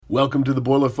Welcome to the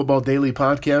Boiler Football Daily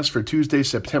Podcast for Tuesday,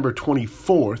 September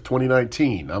 24th,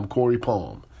 2019. I'm Corey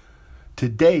Palm.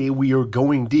 Today, we are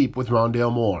going deep with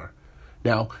Rondale Moore.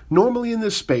 Now, normally in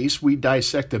this space, we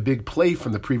dissect a big play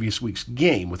from the previous week's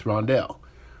game with Rondale.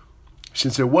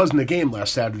 Since there wasn't a game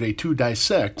last Saturday to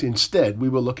dissect, instead, we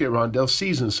will look at Rondale's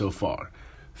season so far.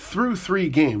 Through 3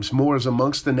 games, Moore is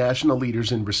amongst the national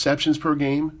leaders in receptions per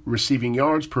game, receiving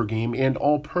yards per game, and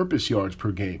all-purpose yards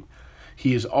per game.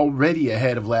 He is already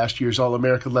ahead of last year's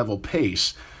All-America level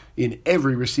pace in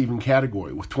every receiving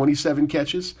category with 27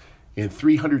 catches and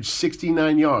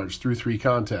 369 yards through 3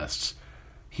 contests.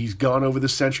 He's gone over the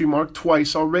century mark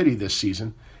twice already this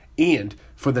season and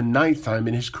for the 9th time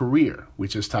in his career,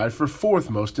 which is tied for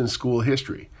 4th most in school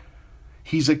history.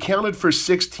 He's accounted for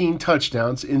 16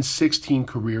 touchdowns in 16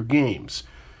 career games,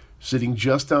 sitting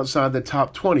just outside the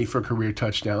top 20 for career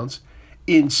touchdowns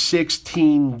in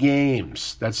 16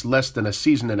 games. That's less than a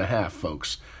season and a half,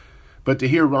 folks. But to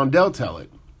hear Rondale tell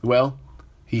it, well,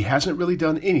 he hasn't really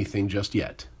done anything just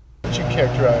yet. How would you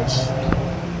characterize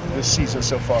this season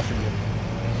so far for you?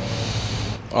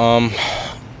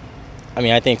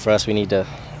 I think for us we need to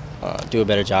do a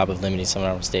better job of limiting some of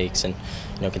our mistakes and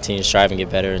continue to strive and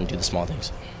get better and do the small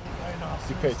things.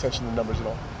 Do you pay attention to the numbers at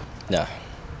all? No.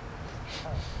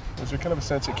 Was there kind of a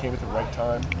sense it came at the right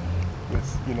time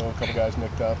with a couple guys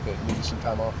nicked up that needed some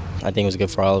time off? I think it was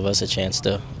good for all of us, a chance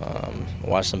to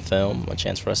watch some film, a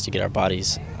chance for us to get our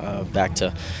bodies back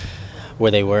to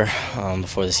where they were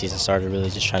before the season started, really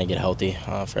just trying to get healthy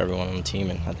for everyone on the team,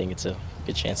 and I think it's a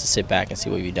good chance to sit back and see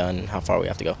what we've done and how far we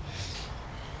have to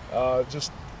go.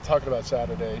 Just talking about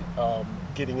Saturday,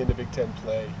 getting into Big Ten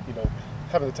play,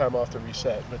 having the time off to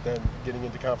reset, but then getting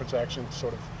into conference action,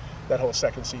 sort of that whole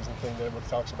second season thing that everyone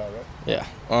talks about, right? Yeah,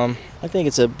 I think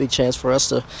it's a big chance for us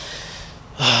to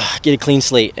get a clean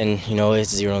slate, and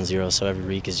it's 0-0, so every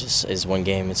week is one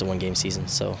game. It's a one-game season,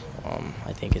 so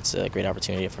I think it's a great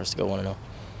opportunity for us to go 1-0.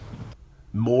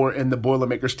 Moore and the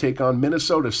Boilermakers take on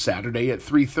Minnesota Saturday at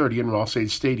 3:30 in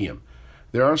Ross-Ade Stadium.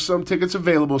 There are some tickets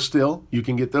available still. You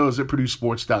can get those at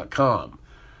PurdueSports.com.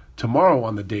 Tomorrow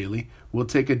on the Daily, we'll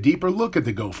take a deeper look at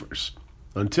the Gophers.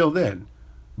 Until then,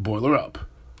 Boiler up.